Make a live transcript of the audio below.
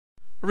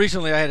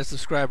Recently, I had a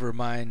subscriber of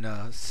mine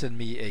send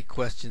me a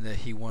question that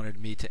he wanted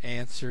me to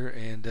answer,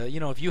 and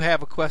if you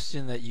have a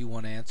question that you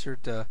want answered,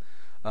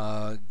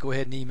 go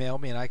ahead and email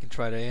me, and I can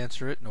try to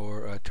answer it,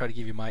 or try to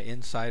give you my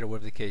insight, or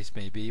whatever the case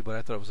may be. But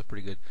I thought it was a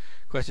pretty good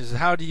question. It says,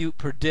 how do you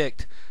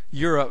predict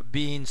Europe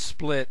being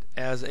split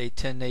as a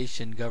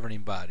 10-nation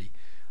governing body?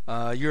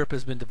 Europe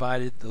has been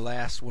divided the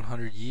last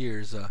 100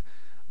 years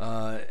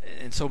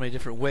in so many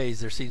different ways.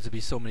 There seems to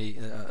be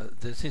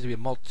a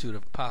multitude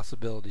of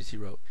possibilities. He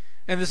wrote.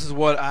 And this is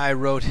what I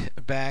wrote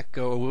back,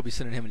 or we'll be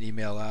sending him an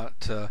email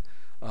out.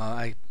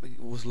 I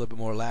was a little bit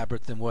more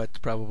elaborate than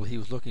what probably he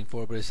was looking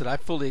for, but he said, I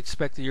fully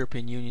expect the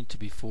European Union to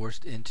be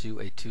forced into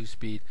a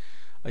two-speed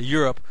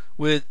Europe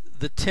with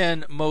the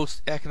 10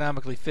 most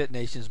economically fit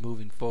nations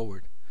moving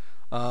forward.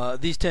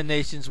 These 10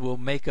 nations will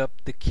make up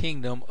the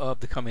kingdom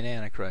of the coming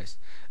Antichrist.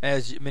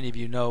 As many of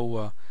you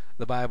know,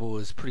 the Bible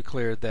is pretty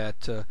clear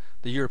that the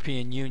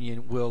European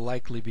Union will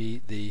likely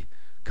be the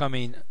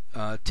coming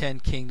 10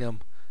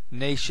 kingdom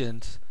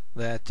nations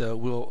that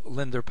will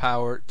lend their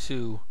power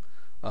to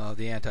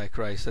the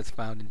Antichrist. That's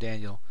found in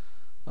Daniel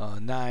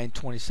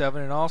 9:27,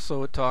 and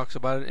also it talks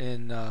about it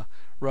in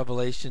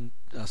Revelation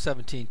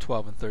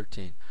 17:12 and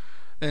 13.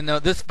 And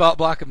this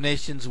block of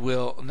nations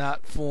will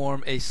not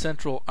form a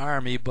central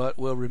army, but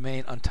will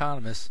remain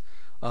autonomous,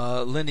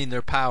 lending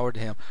their power to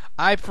him.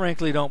 I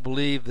frankly don't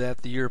believe that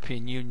the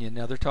European Union,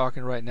 now they're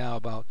talking right now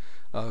about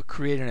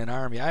creating an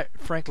army. I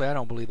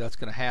don't believe that's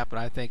going to happen.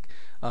 I think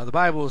the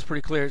Bible is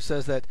pretty clear. It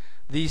says that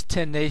these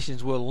 10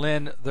 nations will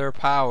lend their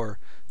power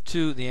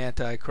to the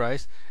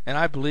Antichrist, and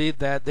I believe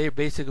that they're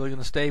basically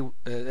going to stay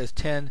as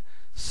 10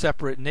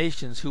 separate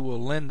nations who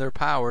will lend their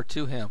power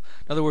to him.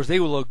 In other words, they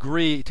will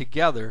agree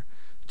together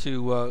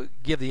to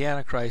give the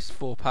Antichrist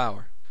full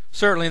power.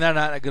 Certainly they're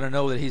not going to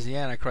know that he's the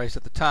Antichrist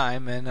at the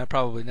time, and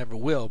probably never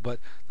will, but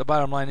the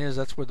bottom line is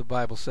that's where the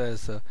Bible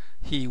says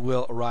he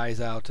will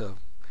arise out of.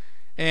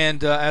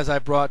 And as I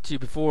brought to you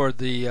before,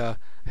 the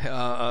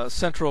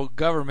central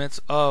governments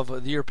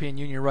of the European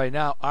Union right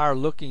now are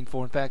looking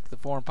for, in fact, the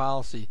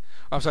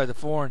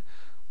foreign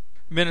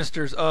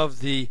ministers of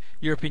the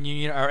European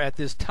Union are at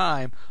this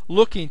time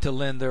looking to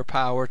lend their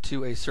power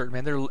to a certain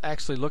man. They're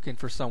actually looking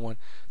for someone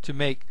to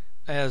make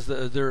as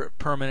their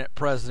permanent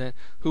president,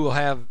 who will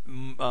have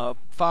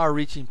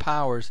far-reaching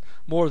powers,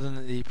 more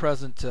than the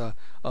present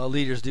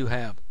leaders do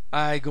have.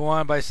 I go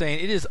on by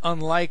saying it is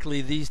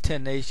unlikely these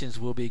 10 nations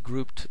will be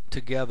grouped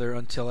together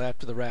until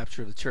after the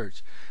rapture of the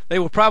church. They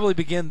will probably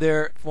begin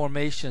their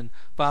formation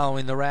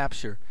following the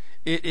rapture.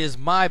 It is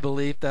my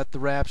belief that the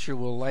rapture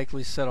will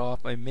likely set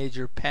off a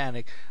major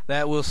panic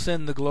that will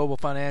send the global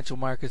financial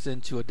markets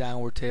into a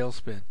downward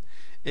tailspin.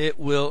 It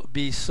will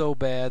be so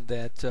bad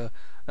that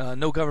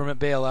no government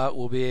bailout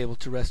will be able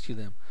to rescue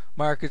them.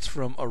 Markets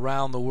from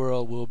around the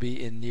world will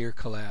be in near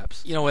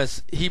collapse.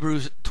 As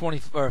Hebrews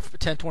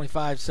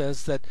 10:25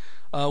 says, that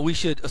we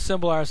should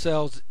assemble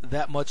ourselves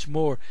that much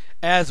more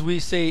as we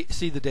see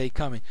the day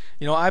coming.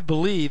 I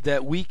believe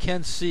that we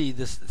can see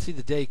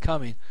the day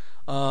coming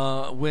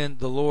when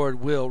the Lord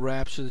will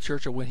rapture the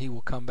church, or when he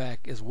will come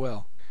back as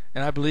well.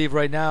 And I believe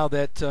right now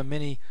that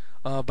many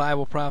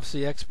Bible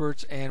prophecy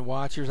experts and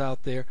watchers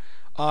out there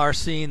are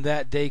seeing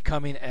that day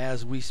coming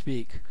as we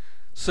speak.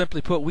 Simply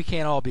put, we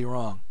can't all be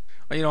wrong.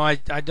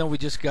 I know we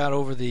just got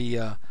over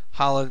the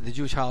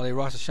Jewish holiday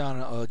Rosh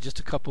Hashanah just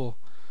a couple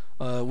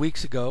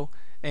weeks ago,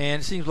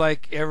 and it seems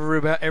like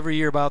every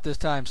year about this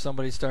time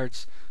somebody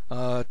starts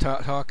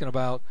talking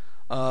about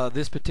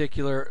this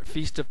particular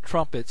Feast of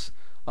Trumpets,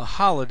 a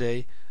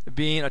holiday,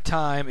 being a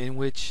time in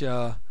which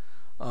the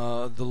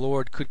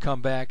Lord could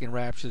come back and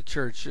rapture the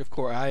church. Of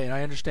course,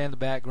 I understand the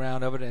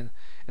background of it and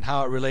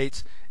how it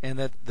relates, and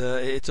that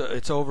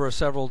it's over a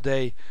several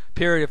day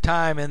period of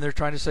time, and they're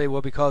trying to say,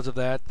 well, because of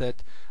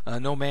that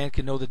no man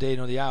can know the day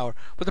nor the hour.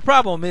 But the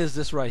problem is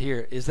this right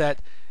here, is that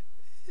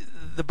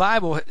the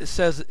Bible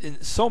says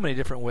in so many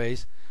different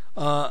ways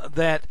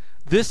that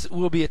this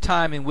will be a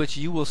time in which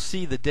you will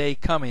see the day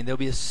coming. There'll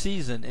be a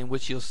season in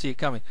which you'll see it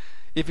coming.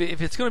 If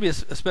it's going to be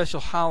a special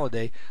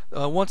holiday,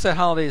 once that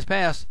holiday is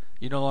passed,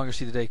 you no longer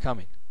see the day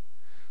coming.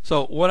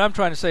 So what I'm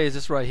trying to say is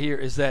this right here,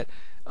 is that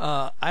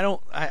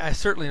I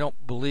certainly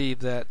don't believe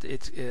that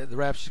the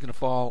rapture is going to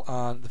fall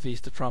on the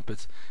Feast of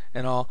Trumpets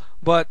and all.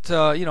 But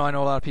I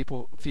know a lot of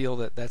people feel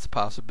that that's a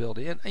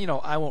possibility, and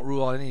I won't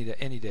rule out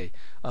any day.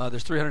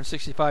 There's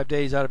 365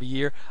 days out of a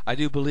year. I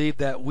do believe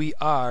that we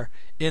are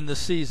in the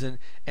season,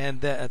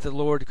 and that the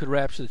Lord could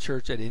rapture the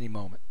church at any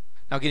moment.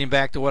 Now, getting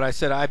back to what I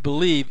said, I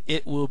believe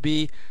it will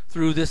be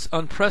through this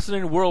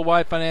unprecedented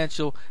worldwide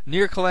financial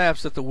near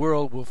collapse that the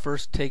world will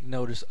first take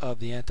notice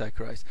of the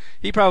Antichrist.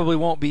 He probably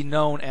won't be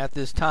known at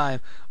this time,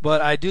 but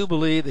I do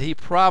believe that he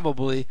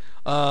probably,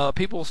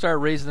 people will start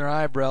raising their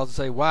eyebrows and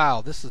say,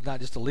 wow, this is not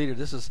just a leader,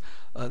 this is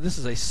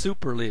a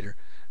super leader.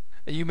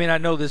 You may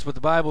not know this, but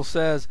the Bible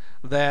says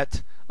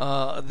that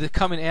the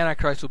coming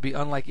Antichrist will be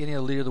unlike any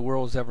other leader the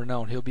world has ever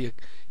known.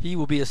 He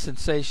will be a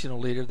sensational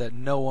leader that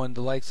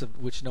the likes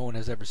of which no one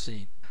has ever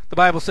seen. The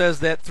Bible says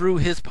that through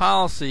his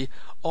policy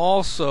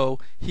also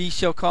he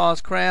shall cause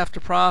craft to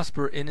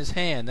prosper in his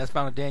hand. That's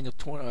found in Daniel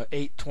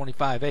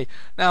 8:25a.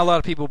 Now a lot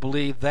of people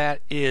believe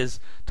that is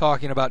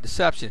talking about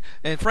deception.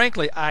 And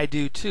frankly, I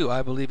do too.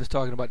 I believe it's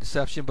talking about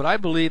deception, but I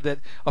believe that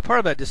a part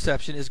of that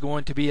deception is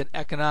going to be an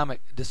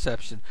economic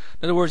deception.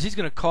 In other words, he's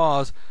going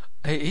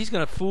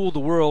to fool the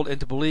world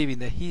into believing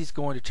that he's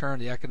going to turn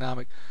the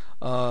economic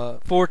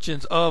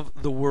fortunes of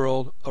the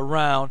world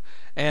around,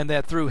 and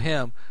that through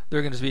him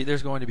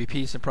there's going to be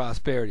peace and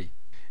prosperity.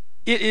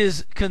 It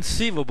is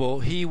conceivable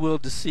he will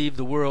deceive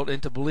the world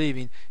into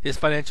believing his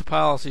financial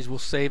policies will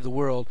save the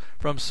world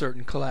from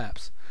certain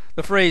collapse.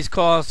 The phrase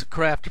 "cause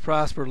craft to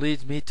prosper"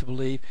 leads me to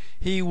believe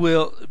he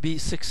will be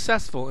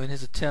successful in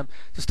his attempt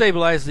to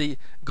stabilize the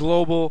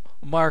global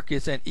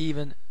markets and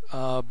even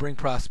bring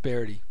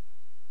prosperity.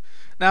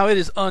 Now, it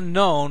is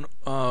unknown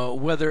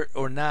whether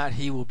or not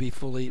he will be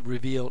fully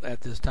revealed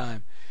at this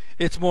time.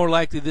 It's more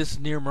likely this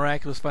near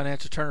miraculous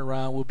financial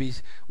turnaround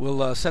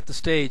will set the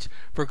stage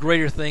for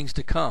greater things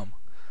to come.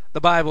 The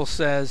Bible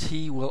says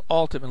he will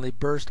ultimately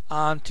burst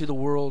onto the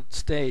world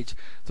stage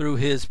through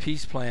his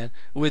peace plan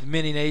with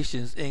many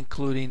nations,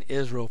 including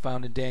Israel,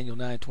 found in Daniel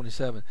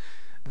 9:27.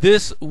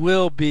 This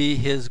will be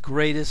his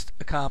greatest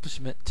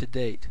accomplishment to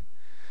date.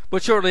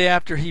 But shortly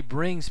after he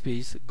brings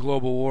peace,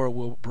 global war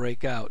will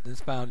break out.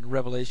 It's found in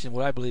Revelation,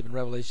 what I believe in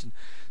Revelation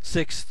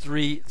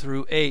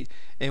 6:3-8,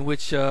 in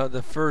which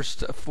the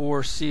first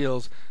four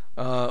seals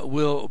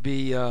will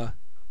be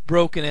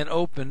broken and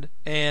opened,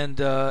 and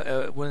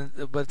by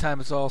the time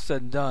it's all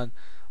said and done,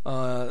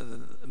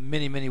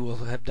 many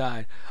will have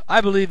died.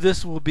 I believe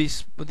this will be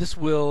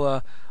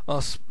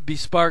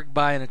sparked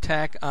by an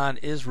attack on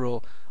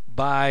Israel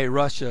by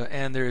Russia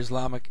and their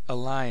Islamic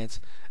alliance,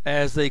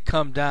 as they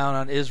come down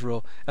on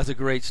Israel as a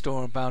great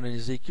storm, found in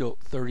Ezekiel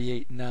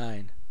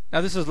 38:9.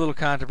 Now, this is a little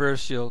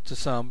controversial to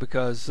some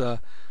because what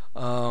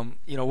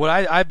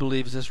I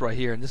believe is this right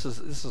here, and this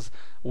is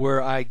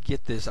where I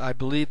get this. I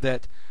believe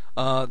that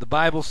the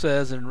Bible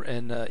says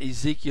in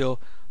Ezekiel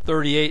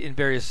 38 in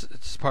various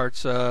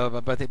parts,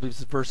 I think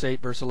it's verse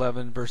 8, verse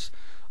 11, verse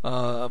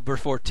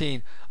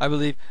 14. I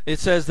believe it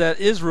says that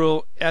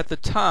Israel at the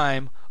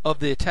time of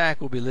the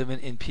attack will be living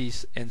in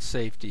peace and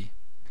safety.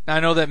 Now, I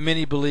know that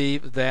many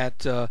believe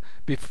that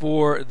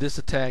before this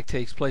attack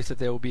takes place, that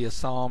there will be a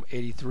Psalm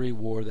 83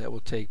 war that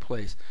will take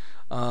place,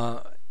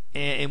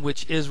 in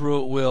which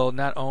Israel will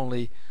not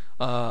only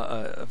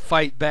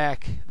fight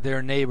back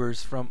their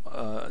neighbors from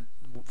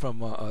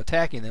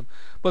attacking them,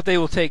 but they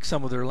will take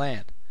some of their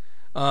land.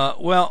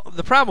 Well,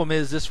 the problem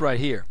is this right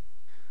here.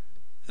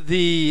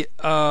 With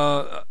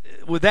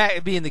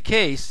that being the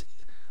case,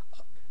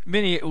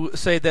 many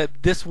say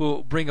that this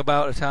will bring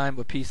about a time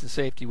of peace and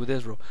safety with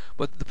Israel.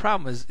 But the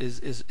problem is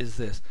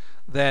this,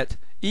 that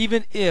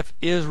even if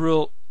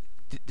Israel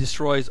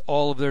destroys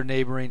all of their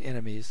neighboring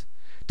enemies,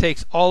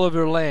 takes all of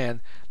their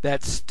land,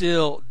 that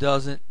still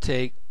doesn't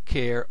take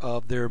care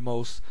of their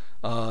most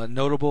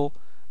notable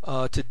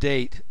to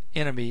date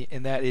enemy,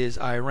 and that is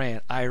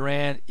Iran.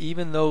 Iran,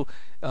 even though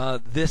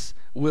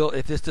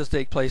if this does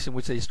take place in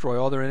which they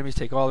destroy all their enemies,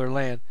 take all their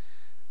land,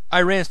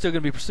 Iran's still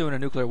going to be pursuing a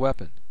nuclear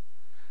weapon.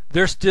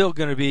 There's still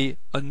going to be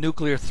a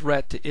nuclear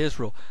threat to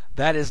Israel.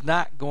 That is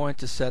not going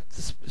to set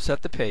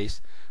the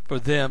pace for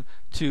them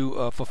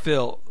to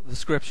fulfill the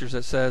scriptures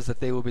that says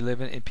that they will be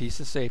living in peace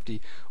and safety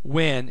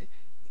when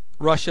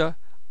Russia,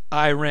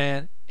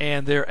 Iran,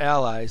 and their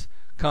allies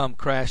come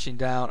crashing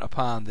down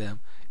upon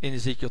them in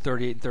Ezekiel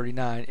 38 and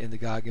 39 in the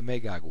Gog and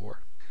Magog war.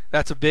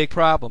 That's a big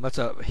problem. That's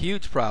a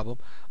huge problem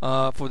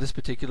for this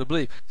particular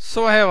belief.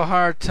 So I have a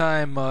hard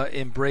time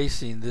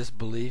embracing this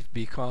belief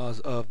because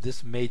of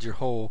this major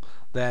hole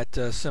that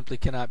simply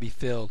cannot be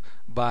filled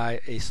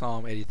by a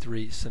Psalm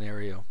 83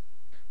 scenario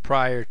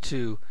prior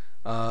to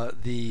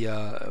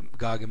the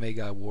Gog and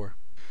Magog war.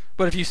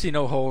 But if you see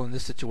no hole in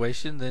this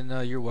situation, then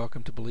you're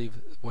welcome to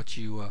believe what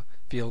you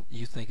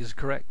think is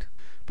correct.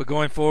 But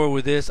going forward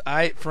with this,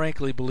 I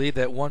frankly believe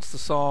that once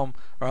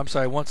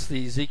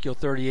the Ezekiel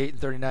 38 and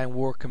 39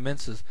 war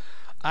commences,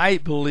 I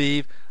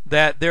believe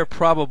that there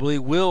probably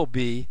will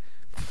be,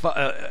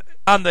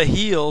 on the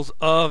heels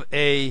of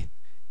a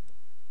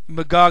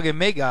Gog and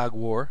Magog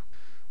war,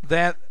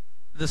 that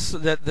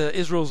the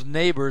Israel's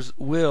neighbors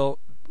will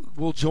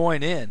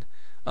join in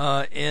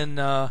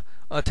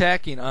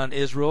attacking on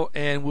Israel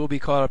and will be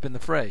caught up in the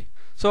fray.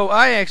 So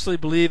I actually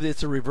believe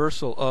it's a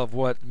reversal of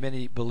what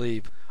many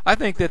believe. I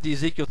think that the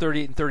Ezekiel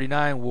 38 and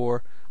 39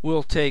 war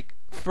will take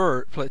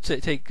place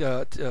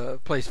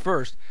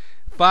first,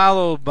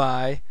 followed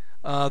by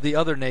the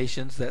other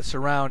nations that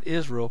surround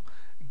Israel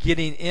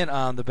getting in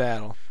on the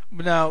battle.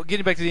 Now,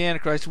 getting back to the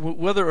Antichrist,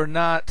 whether or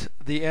not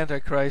the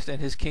Antichrist and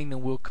his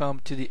kingdom will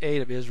come to the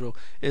aid of Israel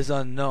is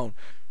unknown.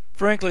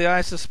 Frankly, I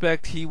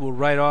suspect he will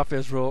write off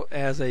Israel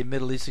as a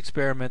Middle East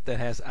experiment that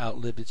has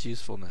outlived its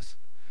usefulness.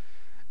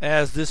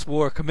 As this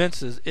war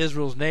commences,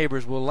 Israel's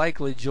neighbors will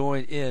likely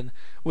join in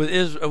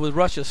with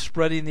Russia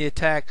spreading the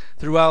attack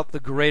throughout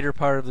the greater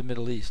part of the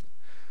Middle East.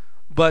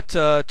 But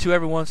to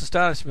everyone's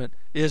astonishment,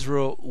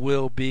 Israel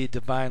will be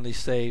divinely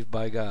saved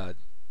by God.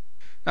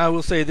 Now, I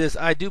will say this: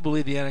 I do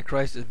believe the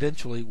Antichrist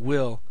eventually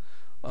will,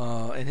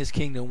 and his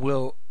kingdom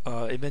will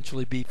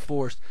eventually be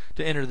forced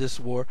to enter this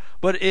war,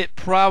 but it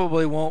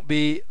probably won't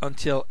be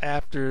until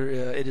after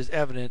it is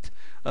evident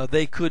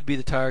they could be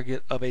the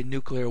target of a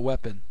nuclear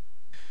weapon.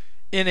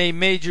 In a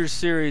major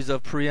series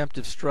of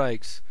preemptive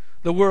strikes,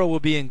 the world will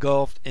be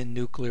engulfed in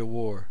nuclear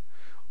war.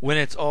 When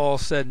it's all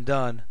said and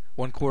done,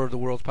 1/4 of the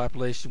world's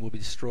population will be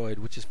destroyed,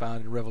 which is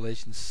found in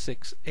Revelation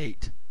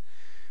 6:8.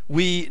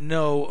 We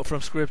know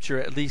from Scripture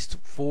at least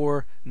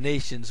 4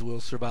 nations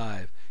will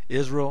survive: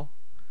 Israel,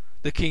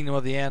 the kingdom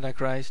of the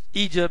Antichrist,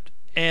 Egypt,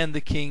 and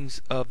the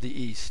kings of the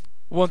East.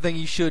 One thing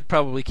you should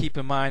probably keep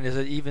in mind is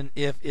that even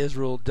if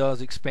Israel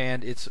does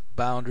expand its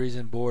boundaries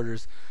and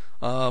borders,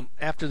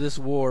 after this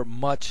war,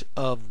 much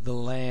of the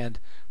land,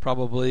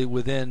 probably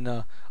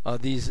within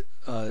these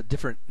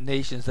different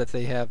nations that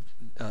they have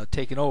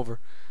taken over,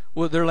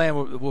 their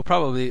land will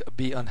probably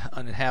be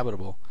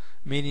uninhabitable.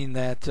 Meaning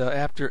that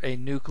after a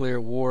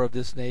nuclear war of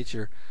this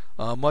nature,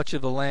 much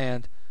of the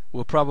land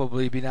will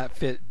probably not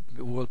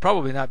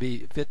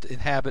be fit to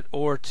inhabit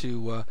or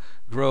to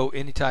grow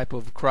any type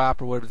of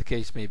crop or whatever the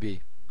case may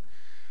be.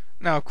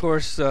 Now, of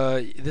course,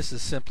 this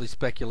is simply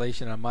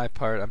speculation on my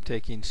part. I'm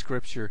taking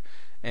Scripture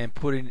and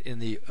putting it in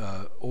the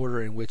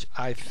order in which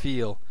I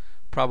feel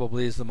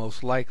probably is the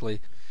most likely.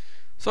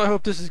 So I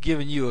hope this has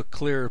given you a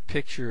clearer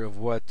picture of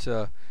what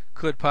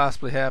could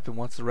possibly happen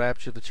once the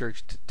rapture of the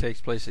church takes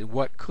place, and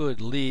what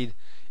could lead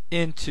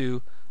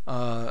into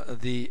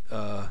the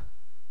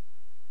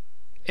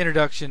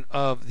introduction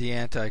of the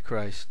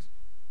Antichrist.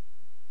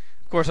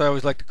 Of course, I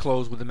always like to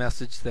close with a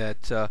message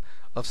that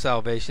of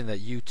salvation,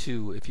 that you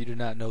too, if you do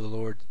not know the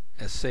Lord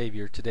as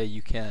Savior, today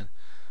you can.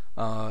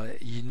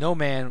 No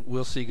man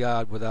will see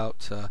God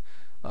without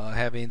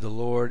having the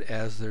Lord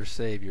as their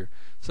Savior.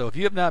 So if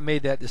you have not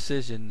made that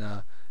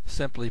decision,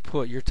 simply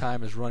put, your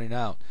time is running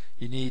out.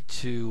 You need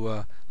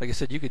to, like I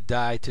said, you could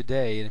die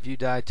today, and if you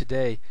die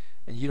today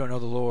and you don't know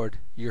the Lord,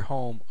 your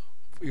home,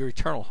 your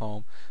eternal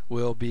home,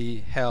 will be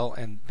hell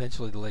and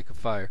eventually the lake of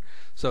fire.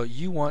 So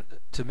you want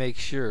to make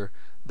sure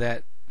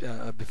that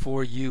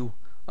before you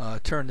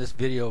turn this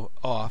video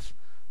off,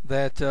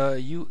 that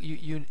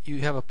you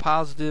have a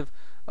positive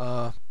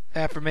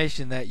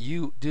affirmation that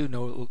you do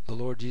know the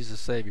Lord Jesus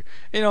Savior.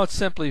 It's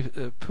simply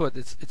put,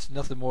 it's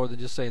nothing more than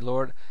just saying,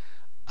 Lord,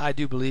 I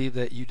do believe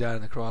that you died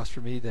on the cross for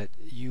me, that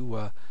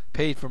you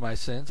paid for my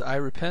sins. I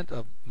repent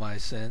of my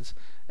sins,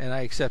 and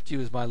I accept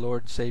you as my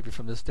Lord and Savior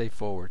from this day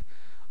forward.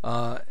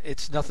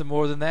 It's nothing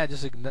more than that,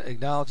 just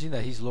acknowledging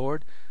that He's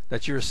Lord,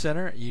 that you're a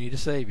sinner, you need a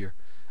Savior.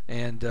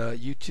 And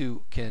you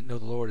too can know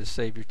the Lord as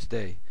Savior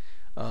today.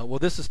 Well,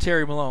 this is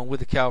Terry Malone with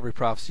the Calvary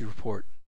Prophecy Report.